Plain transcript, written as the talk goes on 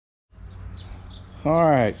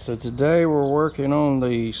All right, so today we're working on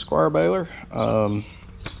the square baler. I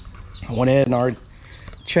went ahead and already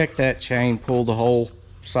checked that chain, pulled the whole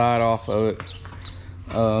side off of it.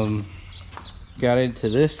 Got into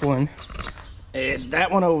this one, and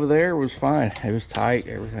that one over there was fine. It was tight,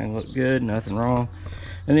 everything looked good, nothing wrong.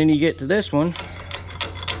 And then you get to this one,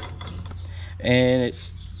 and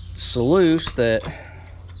it's so loose that,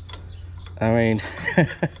 I mean,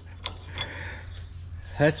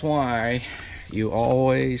 that's why you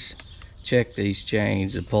always check these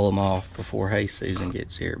chains and pull them off before hay season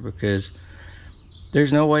gets here, because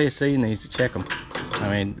there's no way of seeing these to check them. I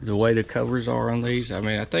mean, the way the covers are on these, I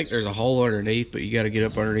mean, I think there's a hole underneath, but you got to get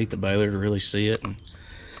up underneath the baler to really see it and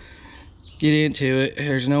get into it.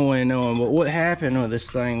 There's no way of knowing. But what happened with this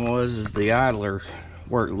thing is the idler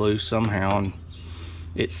worked loose somehow and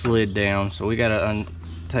it slid down. So we got to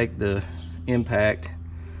take the impact,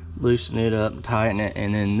 loosen it up and tighten it,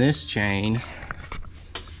 and then this chain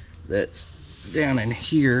that's down in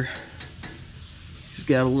here, it's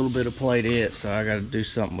got a little bit of play to it, so I got to do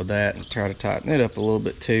something with that and try to tighten it up a little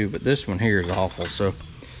bit too. But this one here is awful, so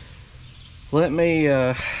let me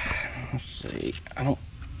let's see. I don't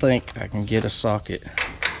think I can get a socket.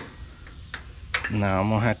 No, I'm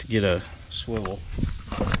gonna have to get a swivel.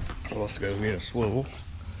 So let's go get a swivel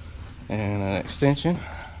and an extension.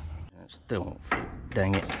 It still won't fit.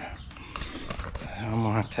 Dang it. I'm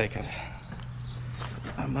gonna have to take it.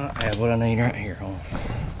 I might have what I need right here. Hold on.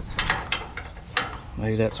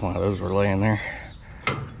 Maybe that's one of those we're laying there.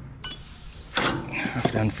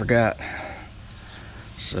 I done forgot.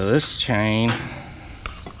 So this chain,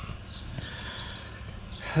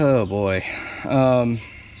 oh boy.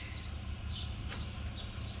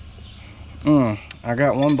 I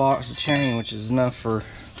got one box of chain, which is enough for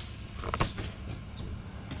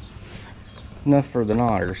the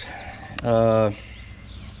knotters.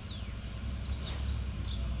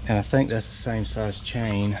 And I think that's the same size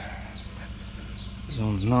chain as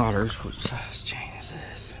on the knotters. What size chain is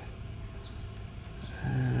this?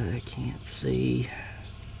 I can't see.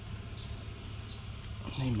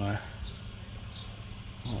 I need my,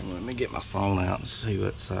 let me get my phone out and see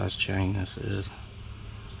what size chain this is.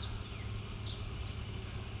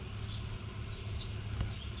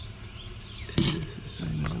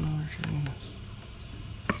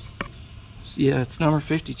 Yeah, it's number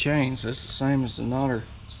 50 chain, so it's the same as the knotter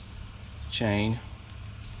chain.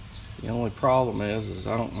 The only problem is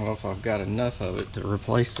I don't know if I've got enough of it to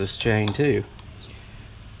replace this chain too.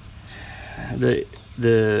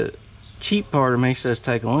 The cheap part of me says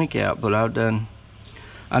take a link out, but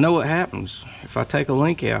I know what happens if I take a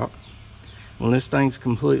link out when this thing's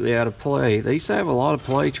completely out of play. They used to have a lot of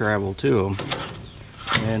play travel to them,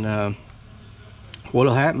 and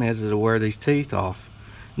what'll happen is it'll wear these teeth off.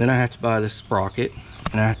 Then I have to buy this sprocket,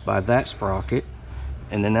 and I have to buy that sprocket,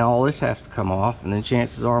 and then all this has to come off, and then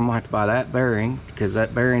chances are I'm gonna have to buy that bearing, because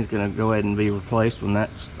that bearing's gonna go ahead and be replaced when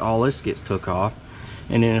all this gets took off.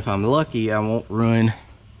 And then if I'm lucky, I won't ruin,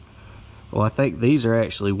 well, I think these are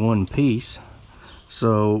actually one piece,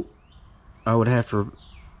 so I would have to,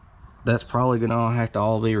 that's probably gonna have to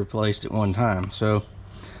all be replaced at one time. So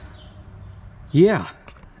yeah,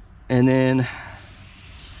 and then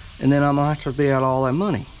I'm gonna have to be out all that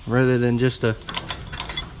money rather than just a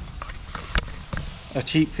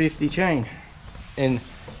cheap 50 chain. And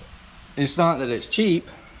it's not that it's cheap,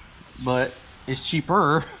 but it's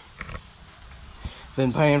cheaper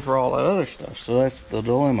than paying for all that other stuff. So that's the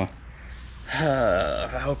dilemma.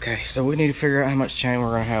 Okay, so we need to figure out how much chain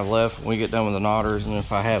we're gonna have left when we get done with the knotters, and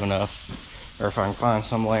if I have enough, or if I can find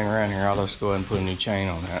some laying around here, I'll just go ahead and put a new chain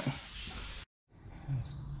on that.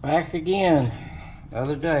 Back again. The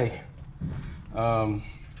other day, I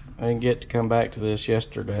didn't get to come back to this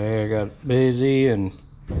yesterday. I got busy and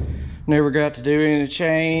never got to do any of the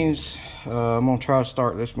chains. I'm gonna try to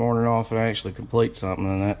start this morning off and actually complete something,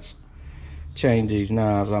 and that's change these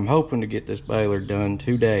knives. I'm hoping to get this baler done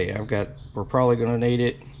today. We're probably gonna need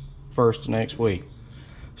it first of next week.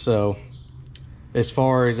 So as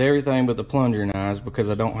far as everything but the plunger knives, because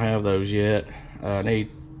I don't have those yet, I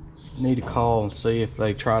need to call and see if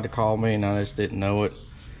they tried to call me and I just didn't know it,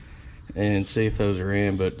 and see if those are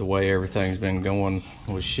in. But the way everything's been going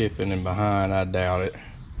with shipping and behind, I doubt it.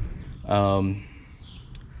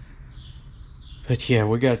 But yeah,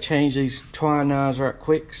 we got to change these twine knives right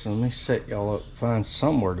quick, so let me set y'all up, find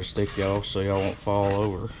somewhere to stick y'all so y'all won't fall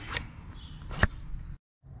over.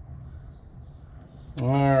 All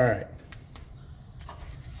right,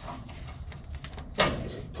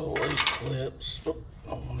 let's pull these clips. Oh,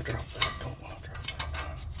 don't want to drop that. Don't want to drop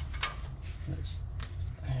that.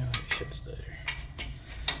 Yeah, it should stay there.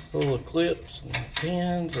 Pull the clips and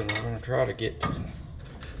pins, and we're gonna try to get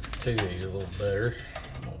to these a little better.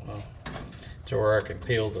 I don't know, to where I can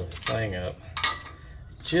peel the thing up.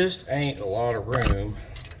 Just ain't a lot of room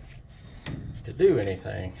to do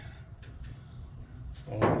anything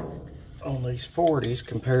on these 40s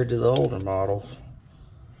compared to the older models,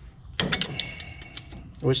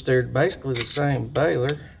 which they're basically the same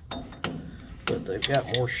baler, but they've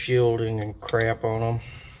got more shielding and crap on them.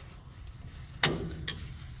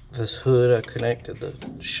 This hood, I connected the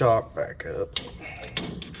shock back up.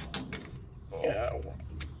 Yeah,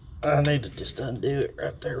 I need to just undo it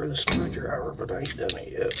right there with a screwdriver, but I ain't done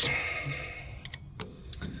it yet.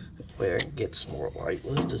 That way I can get some more light.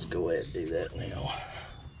 Let's just go ahead and do that now.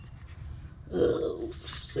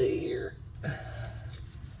 Let's see here. I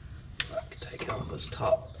can take off this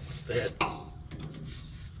top instead.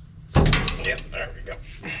 Yep, there we go.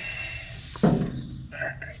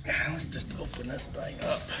 Alright, now let's just open this thing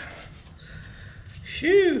up.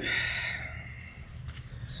 Shoo!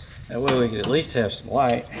 That way we can at least have some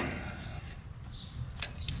light,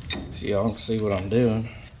 so y'all can see what I'm doing.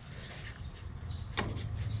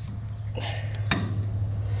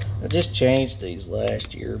 I just changed these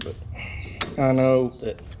last year, but I know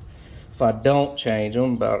that if I don't change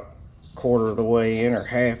them about a quarter of the way in or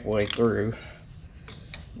halfway through,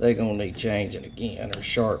 they're gonna need changing again or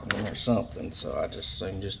sharpening or something. So I just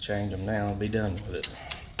soon just change them now and be done with it.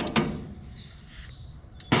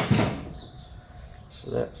 So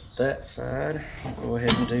that's that side. I'll go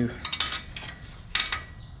ahead and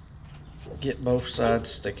get both sides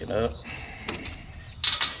sticking up.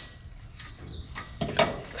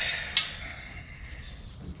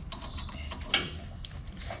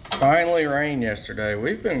 Finally rained yesterday.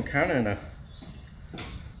 We've been kind of in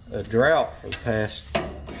a drought for the past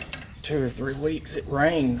 2 or 3 weeks. It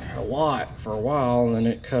rained a lot for a while, and then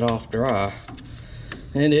it cut off dry.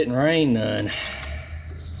 And it didn't rain none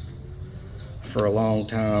for a long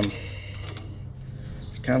time.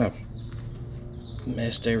 It's kind of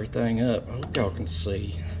messed everything up. I hope y'all can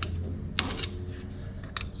see.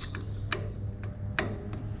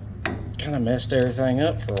 Kind of messed everything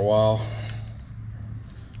up for a while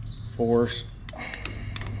for us.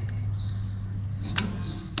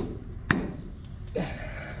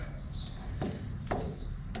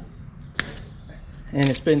 And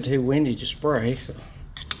it's been too windy to spray, so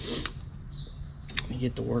you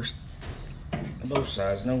get the worst on both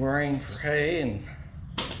sides. No rain for hay, and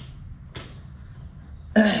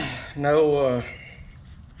no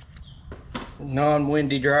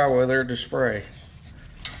non-windy dry weather to spray.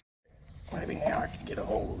 Maybe now I can get a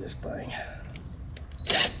hold of this thing.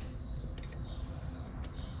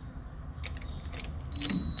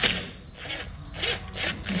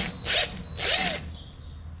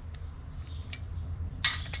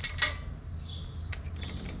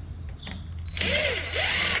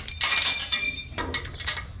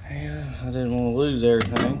 I didn't want to lose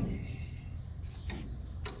everything,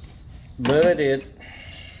 but I did.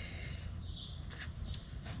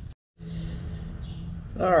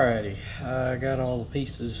 Alrighty, I got all the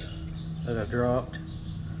pieces that I dropped.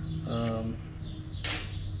 Let's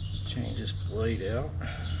change this blade out.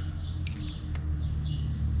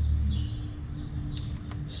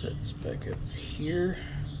 Set this back up here.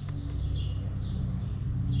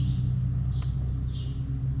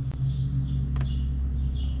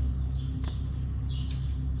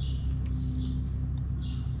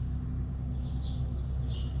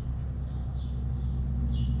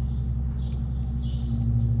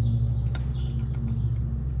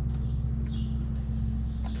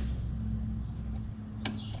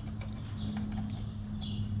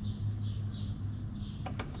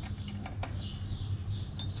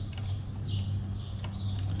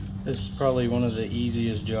 This is probably one of the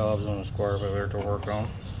easiest jobs on a square baler to work on.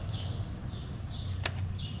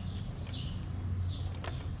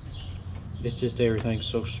 It's just everything's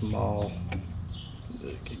so small.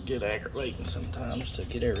 It can get aggravating sometimes to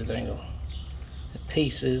get everything in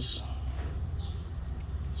pieces.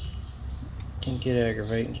 It can get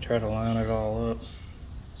aggravating to try to line it all up.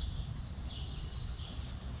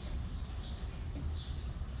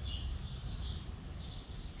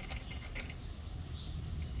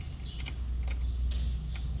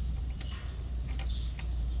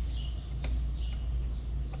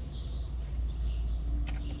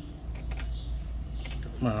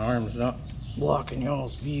 My arm's not blocking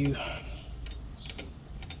y'all's view.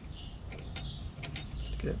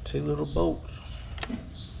 It's got 2 little bolts.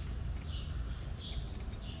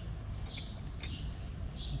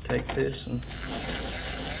 Take this and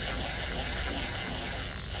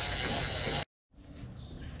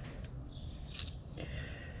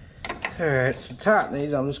alright, so tighten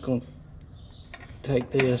these. I'm just going to take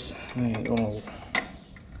this, I ain't gonna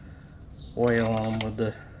wail on with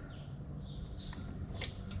the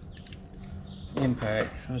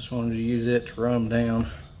impact. I just wanted to use it to run them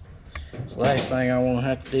down. The last thing I want to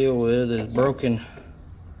have to deal with is broken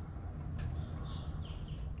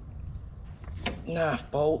knife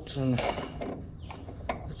bolts and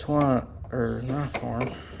the twine or knife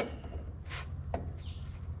arm.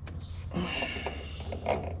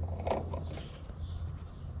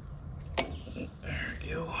 There we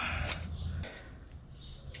go.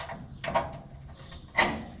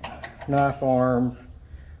 Knife arm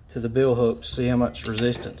to the bill hook to see how much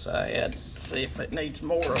resistance I add, see if it needs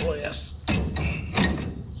more or less.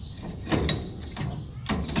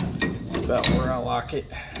 About where I like it,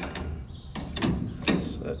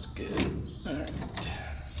 so that's good. All right.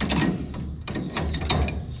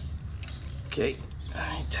 Okay,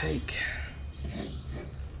 I take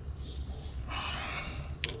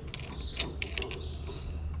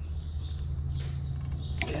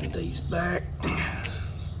bend these back.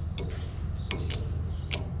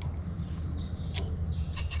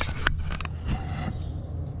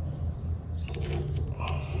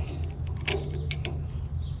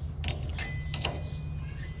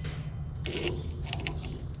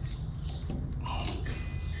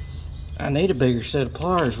 I need a bigger set of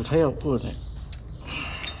pliers would help, wouldn't it?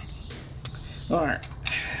 All right,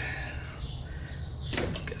 so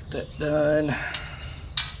let's get that done.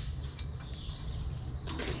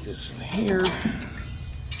 Stick this in here.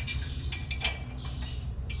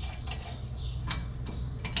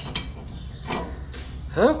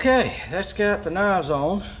 Okay, that's got the knives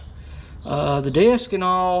on. The disc and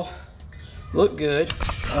all look good.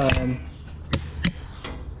 I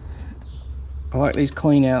like these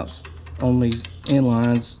clean outs on these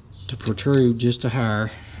inlines to protrude just a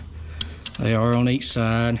hair. They are on each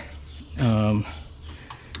side.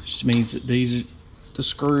 Just means that these, the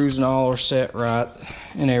screws and all are set right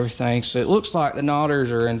and everything. So it looks like the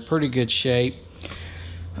knotters are in pretty good shape.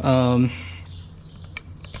 I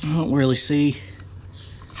don't really see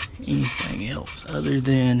anything else other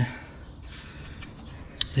than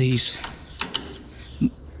these,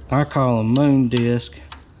 I call them moon disc,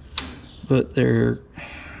 but they're,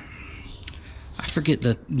 I forget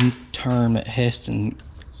the term that Heston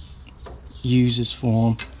uses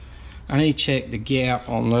for them. I need to check the gap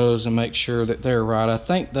on those and make sure that they're right. I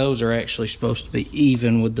think those are actually supposed to be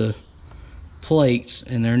even with the plates,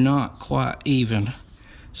 and they're not quite even,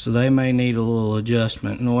 so they may need a little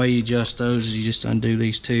adjustment. And the way you adjust those is you just undo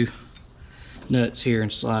these two nuts here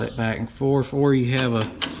and slide it back and forth, or you have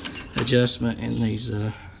a adjustment in these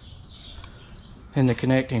in the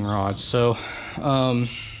connecting rods. So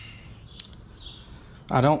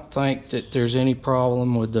I don't think that there's any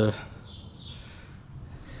problem with the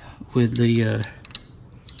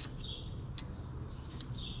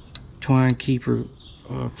twine keeper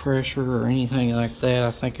pressure or anything like that.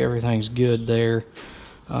 I think everything's good there.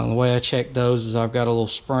 The way I check those is I've got a little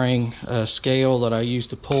spring scale that I use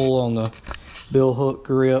to pull on the bill hook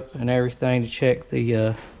grip and everything to check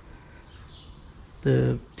the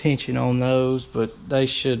tension on those, but they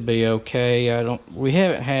should be okay. We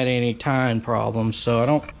haven't had any tying problems, so I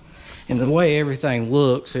don't, and the way everything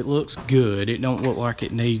looks, it looks good. It don't look like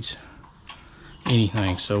it needs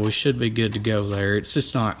anything, so we should be good to go there. It's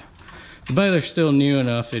just not, the baler's still new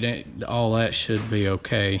enough, it ain't, all that should be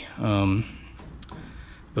okay.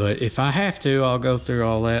 But if I have to, I'll go through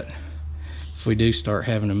all that if we do start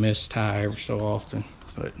having a missed tie every so often.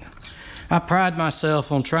 But I pride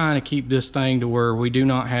myself on trying to keep this thing to where we do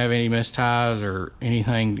not have any missed ties or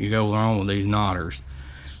anything to go wrong with these knotters.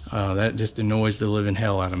 That just annoys the living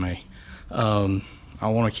hell out of me. I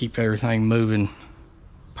want to keep everything moving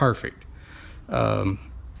perfect and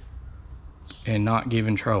not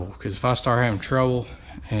giving trouble, because if I start having trouble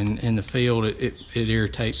in the field, it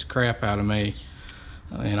irritates the crap out of me,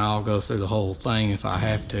 and I'll go through the whole thing if I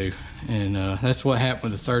have to. And that's what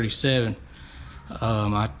happened with the 37.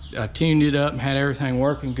 I tuned it up and had everything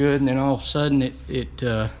working good, and then all of a sudden it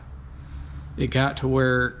got to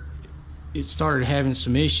where it started having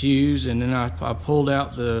some issues. And then I pulled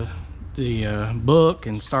out the book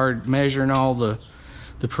and started measuring all the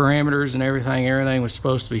parameters and everything was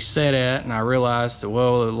supposed to be set at, and I realized that,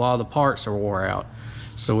 well, a lot of the parts are wore out,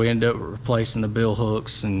 so we ended up replacing the bill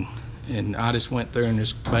hooks, and I just went through and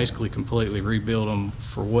just basically completely rebuilt them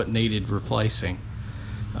for what needed replacing,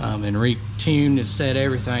 and retuned and set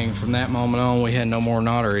everything. From that moment on, we had no more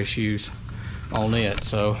knotter issues on it.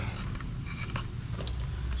 So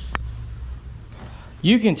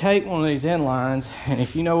you can take one of these inlines, and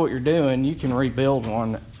if you know what you're doing, you can rebuild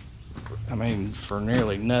one, I mean, for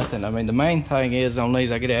nearly nothing. I mean, the main thing is on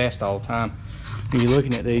these, I get asked all the time, when you're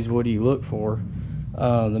looking at these, what do you look for?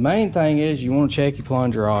 The main thing is you want to check your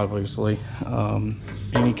plunger, obviously.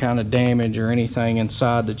 Any kind of damage or anything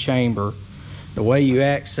inside the chamber. The way you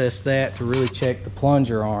access that to really check the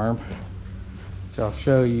plunger arm, which I'll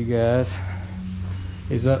show you guys,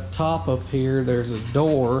 is up top up here. There's a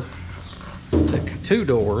door, two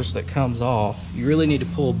doors that comes off. You really need to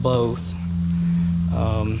pull both.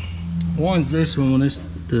 One's this one, when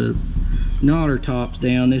the knotter top's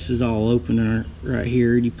down, this is all open right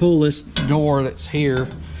here. You pull this door that's here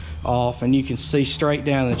off and you can see straight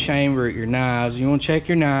down the chamber at your knives. You want to check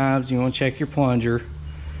your knives, you want to check your plunger,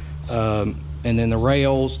 and then the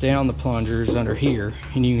rails down the plungers under here,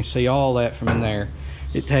 and you can see all that from in there.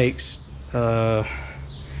 It takes 3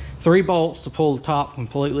 bolts to pull the top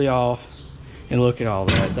completely off, and look at all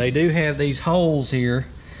that. They do have these holes here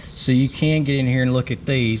so you can get in here and look at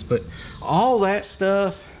these, but all that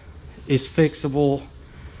stuff is fixable.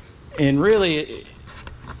 And really,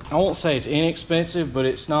 I won't say it's inexpensive, but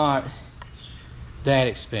it's not that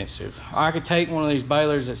expensive. I could take one of these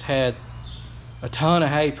balers that's had a ton of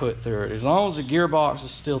hay put through it, as long as the gearbox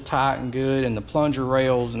is still tight and good, and the plunger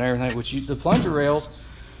rails and everything, which the plunger rails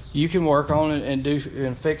you can work on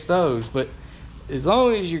and fix those, but as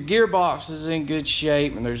long as your gearbox is in good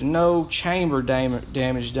shape and there's no chamber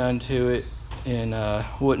damage done to it and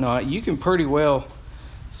whatnot, you can pretty well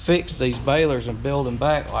fix these balers and build them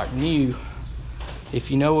back like new if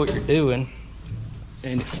you know what you're doing.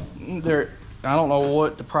 And I don't know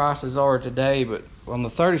what the prices are today, but on the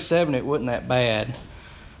 37 it wasn't that bad.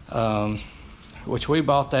 Which we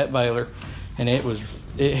bought that baler, and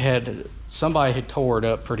somebody had tore it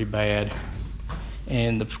up pretty bad,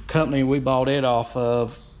 and the company we bought it off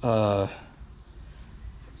of,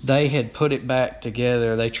 they had put it back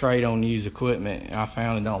together. They trade on used equipment. I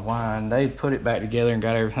found it online. They put it back together and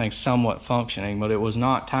got everything somewhat functioning, but it was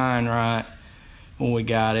not tying right when we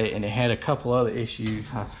got it, and it had a couple other issues.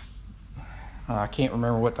 I can't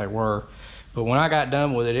remember what they were, but when I got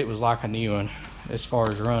done with it, it was like a new one as far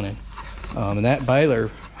as running. And that baler,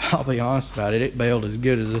 I'll be honest about it, it baled as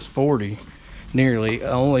good as this 40, nearly. The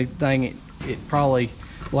only thing it probably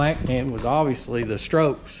lacked in was obviously the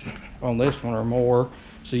strokes on this one are more,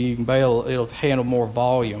 so you can bale, it'll handle more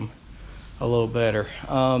volume a little better.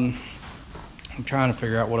 I'm trying to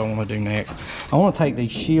figure out what I want to do next. I want to take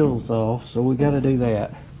these shields off, so we got to do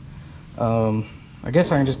that. I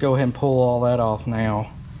guess I can just go ahead and pull all that off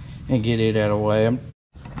now and get it out of the way.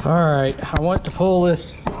 All right, I went to pull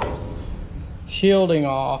this shielding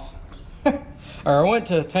off, or I went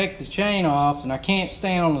to take the chain off, and I can't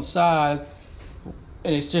stand on the side,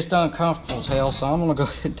 and it's just uncomfortable as hell, so I'm gonna go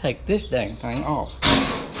ahead and take this dang thing off,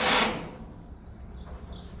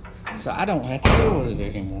 so I don't have to deal with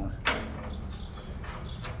it anymore,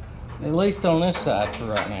 at least on this side for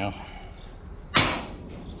right now.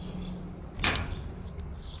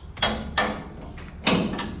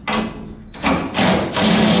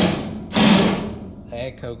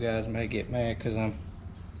 AGCO guys may get mad because I'm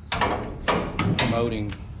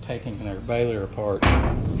promoting taking their baler apart.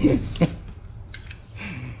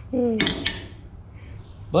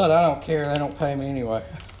 But I don't care, they don't pay me anyway.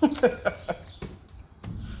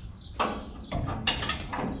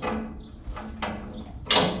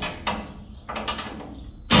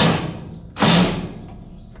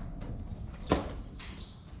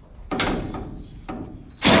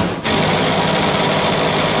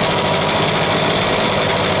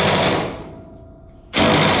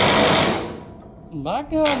 My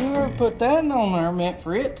God, whoever put that on there meant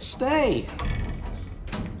for it to stay.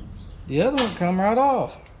 The other one come right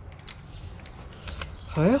off.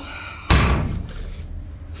 Well,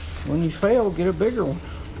 when you fail, get a bigger one.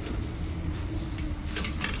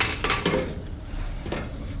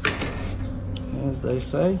 As they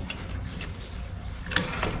say.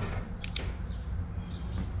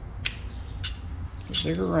 A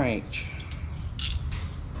bigger wrench.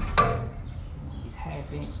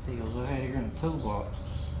 Half-inch deals I had here in the toolbox.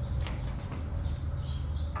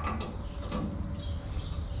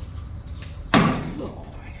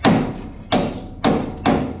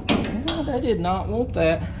 I did not want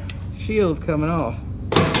that shield coming off,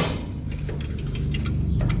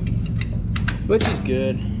 which is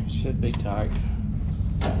good. Should be tight.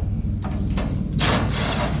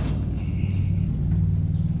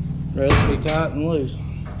 Rather be tight and loose.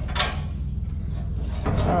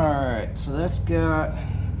 Alright, so that's got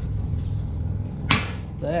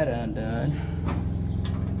that undone.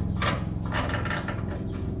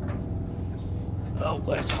 Oh,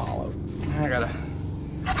 that's hollow. I gotta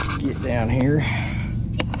get down here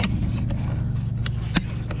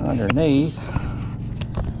underneath.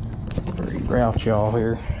 Pretty grouch y'all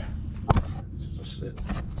here.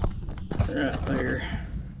 right there.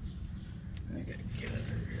 I gotta get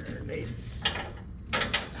over here underneath.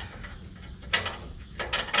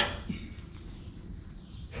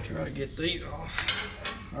 Try to get these off.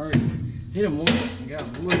 Already hit them once and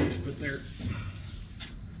got them loose, but the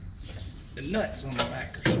nuts on the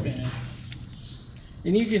back are spinning.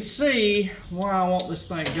 And you can see why I want this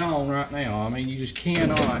thing gone right now. I mean, you just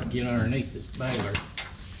cannot get underneath this baler.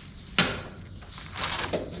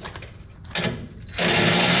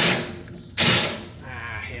 Ah,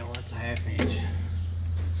 hell, that's a 1/2 inch.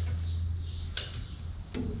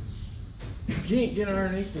 You can't get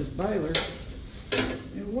underneath this baler.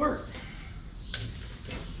 It'll work.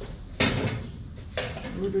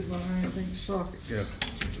 Where did my 1/2 inch socket go?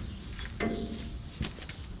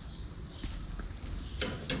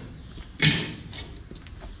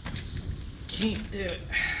 Can't do it.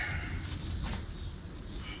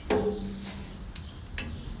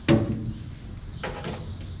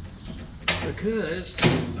 Because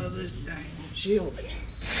of this dang shielding.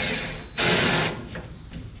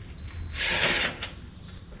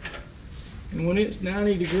 And when it's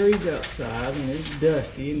 90 degrees outside and it's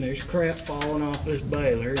dusty and there's crap falling off this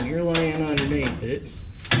baler and you're laying underneath it,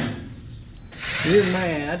 you're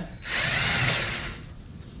mad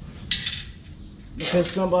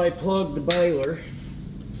because somebody plugged the baler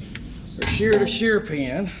or sheared a shear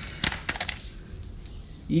pin.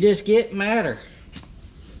 You just get madder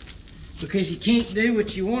because you can't do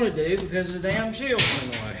what you want to do because the damn shield's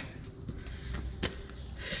in the way.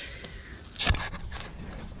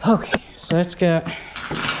 Okay, so that's got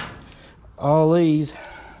all these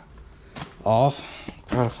off.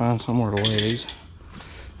 Try to find somewhere to lay these.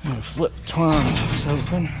 I'm gonna flip the twine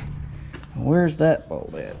open. Where's that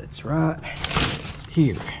bolt at? It's right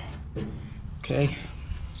here. Okay.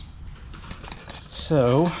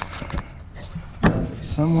 So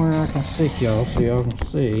somewhere I can stick y'all so y'all can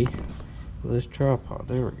see with this tripod.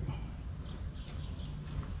 There we go.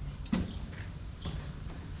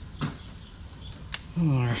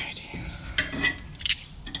 Alright.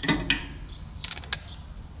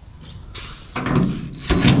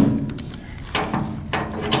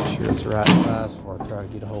 Sure it's the right size before I try to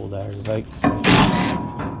get a hold of that aggravating.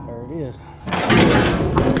 There it is.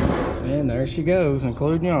 And there she goes,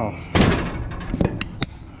 including y'all.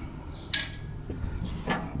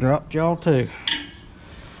 Dropped y'all too.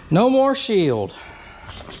 No more shield.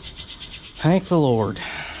 Thank the Lord.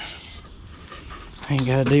 I ain't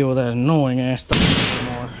gotta deal with that annoying ass thing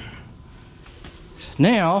anymore.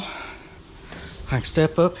 Now, I can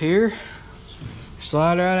step up here,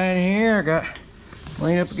 slide right out of here. I got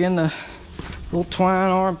lean up against the little twine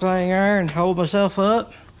arm thing there and hold myself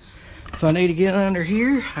up. If I need to get under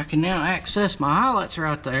here, I can now access my eyelets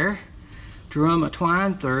right there to run my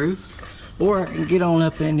twine through. Or I can get on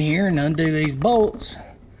up in here and undo these bolts,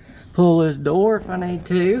 pull this door if I need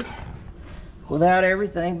to, without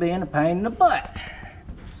everything being a pain in the butt.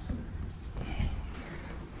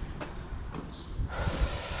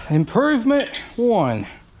 Improvement 1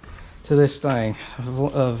 to this thing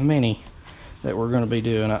of many that we're going to be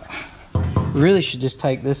doing. We really should just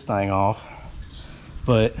take this thing off,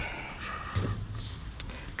 but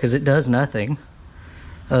because it does nothing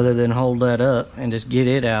other than hold that up and just get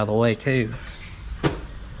it out of the way too.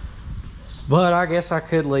 But I guess I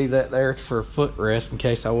could leave that there for footrest in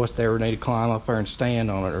case I was to ever need to climb up there and stand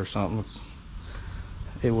on it or something.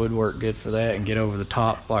 It would work good for that and get over the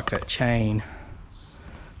top like that chain.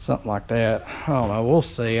 Something like that. I don't know, we'll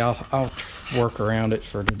see. I'll work around it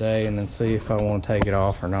for today and then see if I want to take it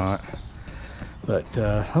off or not. But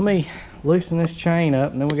let me loosen this chain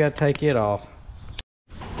up and then we got to take it off.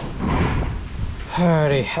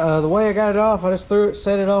 Alrighty, the way I got it off, I just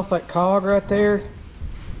set it off that cog right there,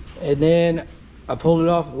 and then I pulled it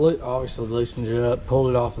off, obviously loosened it up, pulled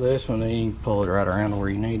it off of this one, then you can pull it right around to where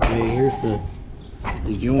you need to be. Here's the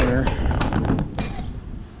joiner.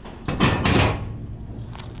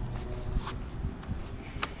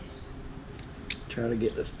 Try to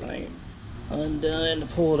get this thing undone to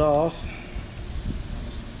pull it off.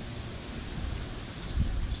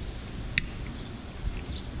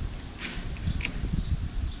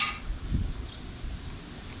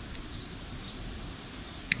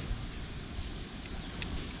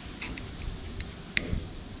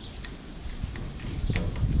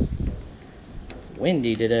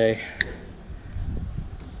 Windy today.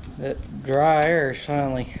 That dry air is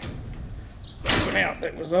finally coming out.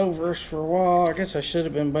 That was over us for a while. I guess I should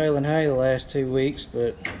have been baling hay the last 2 weeks,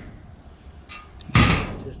 but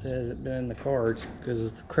it just hasn't been in the cards because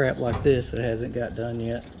of crap like this. It hasn't got done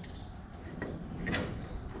yet.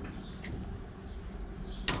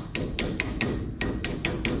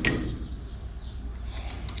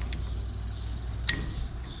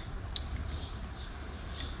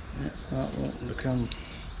 It's not wanting to come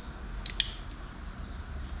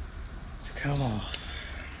off.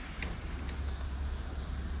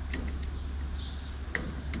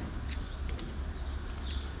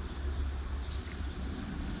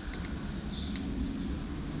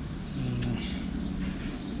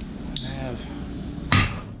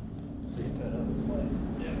 See if that other flat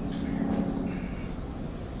down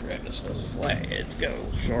here. Grab this little flat, it's got a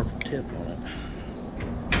little sharper tip on it.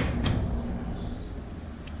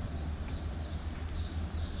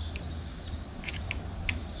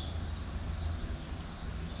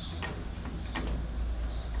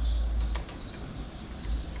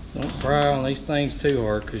 Don't pry on these things too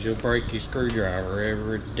hard because you'll break your screwdriver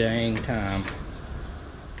every dang time.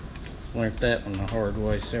 Learned that one the hard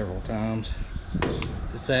way several times.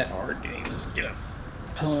 It's that hard, you just get a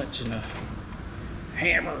punch and a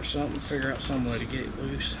hammer or something, figure out some way to get it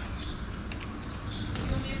loose.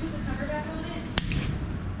 You want me to put the cover back on it?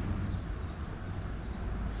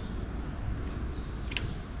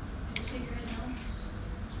 Take your head home.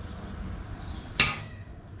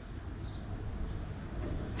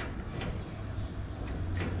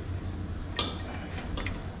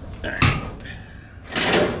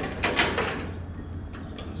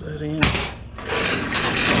 Is that in?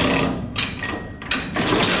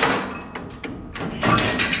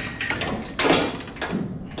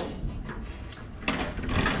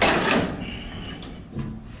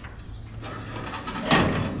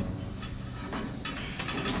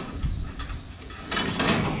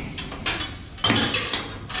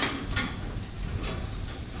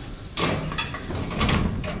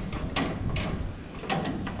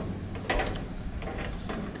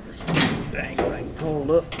 Dang thing pulled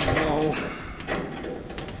up. Oh.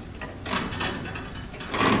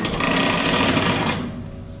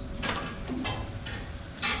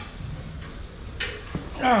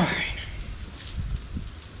 Alright.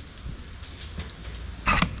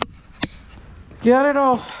 Got it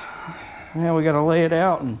off. Now we gotta lay it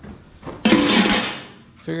out and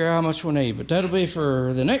figure out how much we need. But that'll be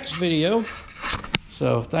for the next video.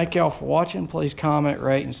 So thank y'all for watching. Please comment,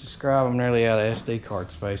 rate, and subscribe. I'm nearly out of SD card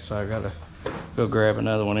space, so I gotta go grab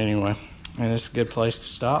another one anyway. And it's a good place to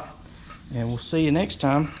stop. And we'll see you next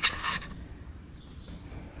time.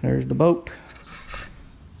 There's the boat.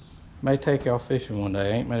 May take y'all fishing one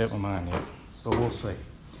day. I ain't made up my mind yet, but we'll see.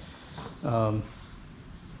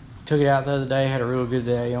 Took it out the other day, had a real good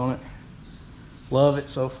day on it. Love it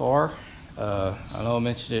so far. I know I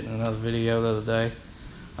mentioned it in another video the other day.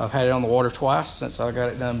 I've had it on the water twice since I got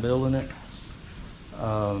it done building it.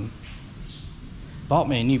 Bought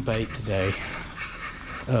me a new bait today.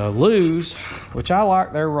 Lew's, which I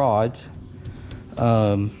like their rods.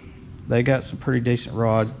 They got some pretty decent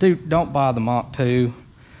rods. Dude, don't buy the Mach 2.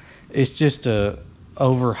 It's just a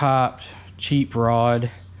overhyped, cheap rod.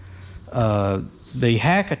 The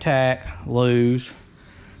Hack Attack Lew's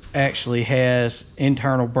actually has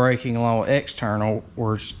internal braking along with external,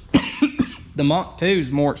 whereas the Mach 2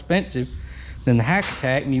 is more expensive than the Hack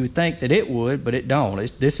Attack, and you would think that it would, but it don't.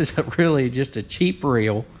 This is really just a cheap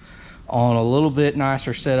reel on a little bit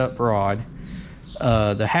nicer setup rod.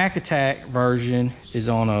 The Hack Attack version is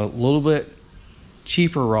on a little bit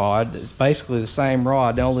cheaper rod. It's basically the same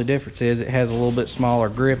rod. The only difference is it has a little bit smaller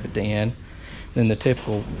grip at the end than the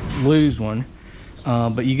typical Lew's one.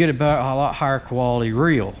 But you get about a lot higher quality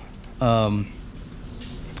reel. So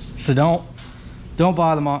don't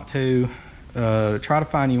buy the Mach 2. Try to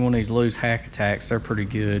find you one of these Lew's Hack Attacks. They're pretty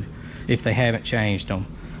good if they haven't changed them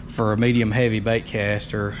for a medium heavy bait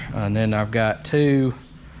caster. And then I've got two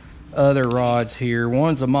other rods here.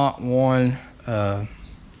 One's a Mach 1.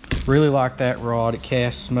 Really like that rod. It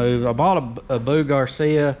casts smooth. I bought a Boo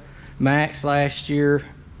Garcia Max last year,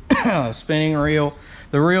 spinning reel.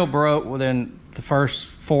 The reel broke within the first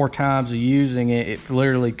 4 times of using it. It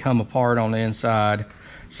literally come apart on the inside.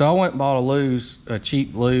 So I went and bought a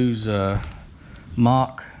cheap Lew's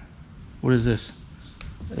Mach, what is this?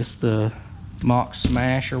 It's the Mach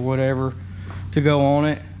Smash or whatever to go on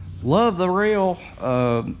it. Love the reel.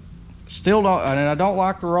 Still don't, and I don't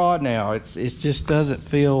like the rod now. It just doesn't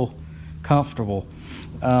feel comfortable.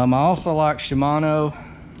 I also like Shimano,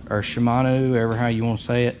 or Shimano, ever how you want to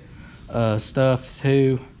say it, stuff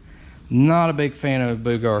too. Not a big fan of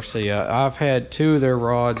Boo Garcia. I've had 2 of their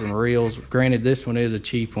rods and reels. Granted, this one is a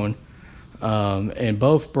cheap one, and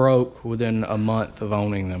both broke within a month of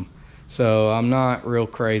owning them. So I'm not real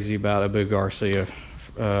crazy about a Boo Garcia.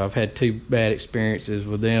 I've had 2 bad experiences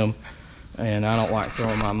with them, and I don't like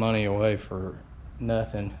throwing my money away for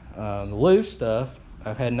nothing. The Lew's stuff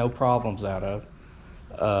I've had no problems out of,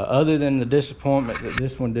 other than the disappointment that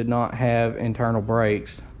this one did not have internal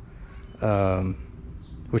brakes.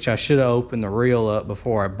 which I should have opened the reel up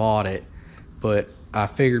before I bought it, but I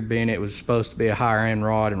figured being it was supposed to be a higher end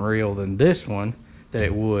rod and reel than this one, that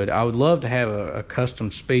it would. I would love to have a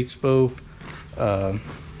custom speed spool, but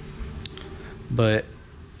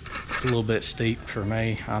it's a little bit steep for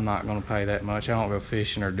me. I'm not going to pay that much. I don't go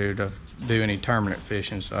fishing or do any tournament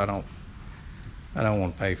fishing, so I don't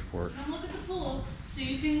want to pay for it. Come look at the pool so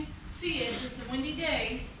you can see it. It's a windy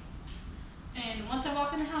day, and once I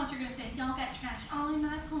walk in the house, you're gonna say, "Y'all got trash all in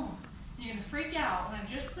my pool." And you're gonna freak out when I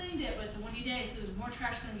just cleaned it, but it's a windy day, so there's more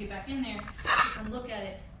trash gonna get back in there. So come look at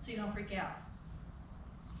it so you don't freak out.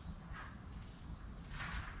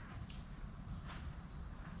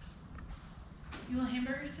 You want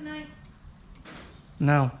hamburgers tonight?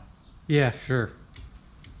 No. Yeah, sure.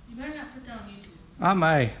 You better not put that on YouTube. I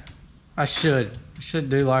may. I should. I should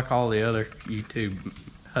do like all the other YouTube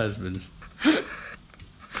husbands.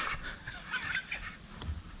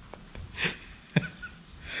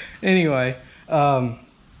 Anyway, so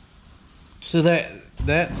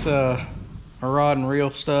that's my rod and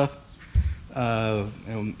reel stuff.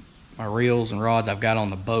 And my reels and rods I've got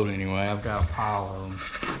on the boat anyway. I've got a pile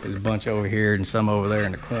of them. There's a bunch over here and some over there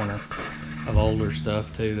in the corner of older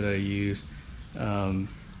stuff too that I use.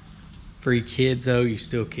 For you kids though, you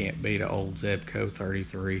still can't beat an old Zebco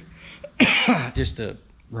 33. Just a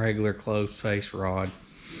regular closed face rod.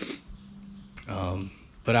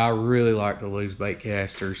 But I really like the loose bait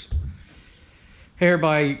casters.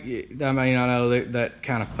 Everybody, I mean, I know that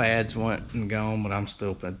kind of fads went and gone, but I'm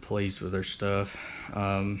still pleased with their stuff.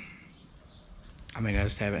 I mean, I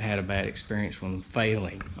just haven't had a bad experience with them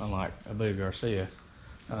failing, unlike Abu Garcia.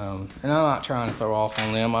 And I'm not trying to throw off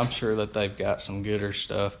on them. I'm sure that they've got some gooder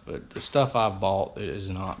stuff, but the stuff I've bought, it has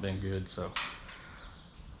not been good. So,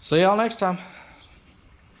 see y'all next time.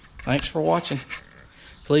 Thanks for watching.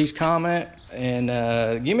 Please comment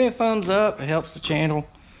and give me a thumbs up. It helps the channel.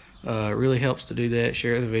 It really helps to do that.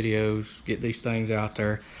 Share the videos, get these things out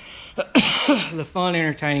there. The fun,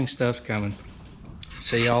 entertaining stuff's coming.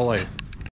 See y'all later.